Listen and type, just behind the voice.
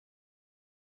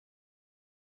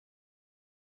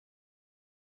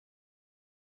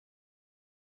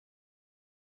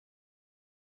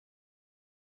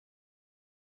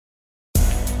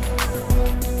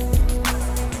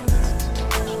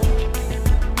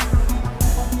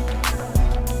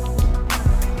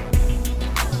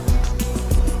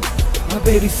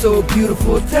baby's so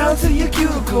beautiful, down to your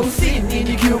cuticle, sitting in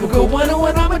your cubicle, wonder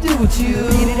what I'ma do with you.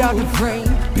 Beat it out the frame,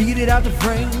 beat it out the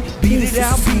frame, beat it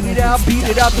out, beat it out, beat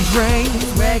it out the frame.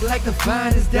 Swag like the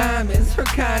finest diamonds, her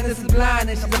kindness is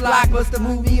blinding. She's a blockbuster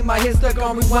movie in my head stuck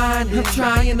on rewind. I'm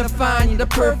trying to find you the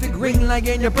perfect ring light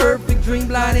and your perfect dream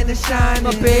blinding and shining.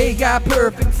 My babe got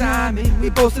perfect timing, we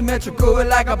both symmetrical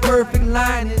like a perfect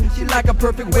lining. She like a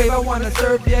perfect wave, I wanna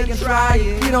surf, yeah, you can try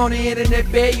it. Get on the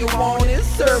internet, babe, you want it,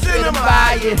 surf it and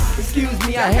buy it. Excuse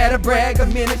me, I had to brag a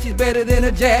minute, she's better than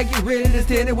a Jag. You ready to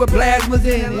stand it with plasmas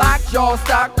in it. Lockjaw,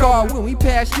 stock car, when we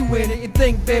pass you in it. You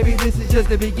think, baby, this is just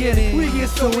the beginning. We get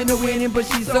so into winning, but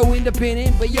she's so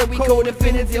independent. But yeah, we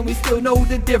co-defendants and we still know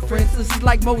the difference. This is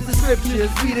like Moses scriptures,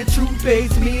 we the true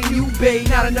babes, me and you, babe.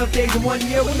 Not enough days in 1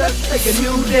 year, well let's take a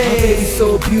new day. My baby's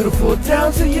so beautiful,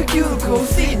 down to your cuticle,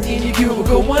 sitting in your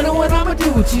cubicle, wonder what I'ma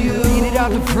do with you. Beat it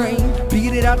out the frame,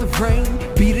 beat it out the frame,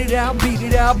 beat it out, beat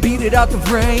it out, beat it out the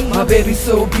frame. My baby's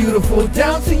so beautiful,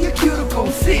 down to your cuticle,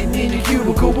 sitting in your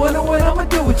cubicle, wonder what I'ma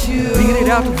do with you. Beat it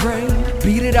out the frame,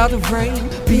 beat it out the frame,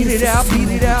 beat it out, beat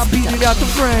it out, beat it out the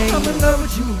frame. I'm in love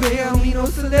with you, babe, I don't need no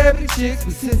celebrity chicks,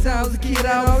 but since I was a kid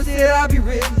I always said I'd be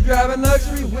rich, driving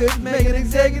luxury whips, making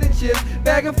executive trips,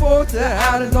 back and forth to the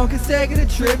islands on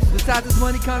consecutive trips. Besides this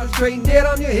money concentrating dead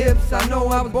on your hips, I know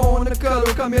I was born in the color,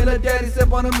 come here, let daddy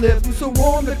sip on them lips. You so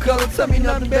warm the color, tell me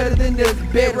nothing better than this.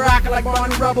 Bed rockin' like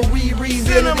Barney Rubber, we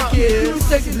revealing the kids. You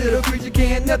sexy little creature,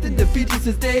 can't nothing defeat you.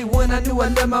 Since day one I knew I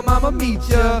let my mama meet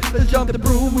ya. Let's jump the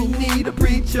broom, we need a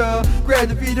preacher. Grab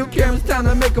the video cameras, time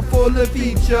to make a fuller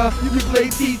feature. You can play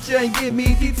teacher and give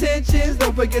me detentions.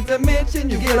 Don't forget to mention,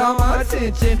 you get all my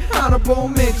attention. Honorable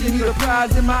mention, you the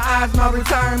prize in my eyes, my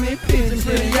retirement pension.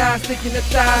 Pretty eyes sticking the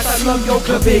thighs, I love your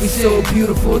conviction. Baby's so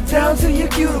beautiful, down to your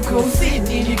cuticle, sitting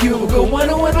in your cubicle,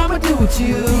 wonder what I'ma do with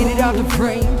you. Beat it out the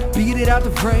frame, beat it out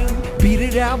the frame, beat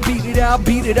it out, beat it out,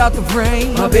 beat it out the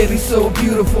frame. My baby's so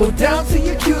beautiful, down to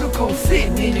your cuticle,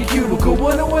 sitting in your cubicle,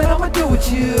 wonder what I'ma do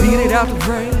with you. Beat it out the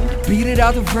frame, beat it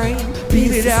out the frame,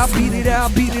 beat it out, beat it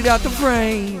out, beat it out the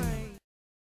frame.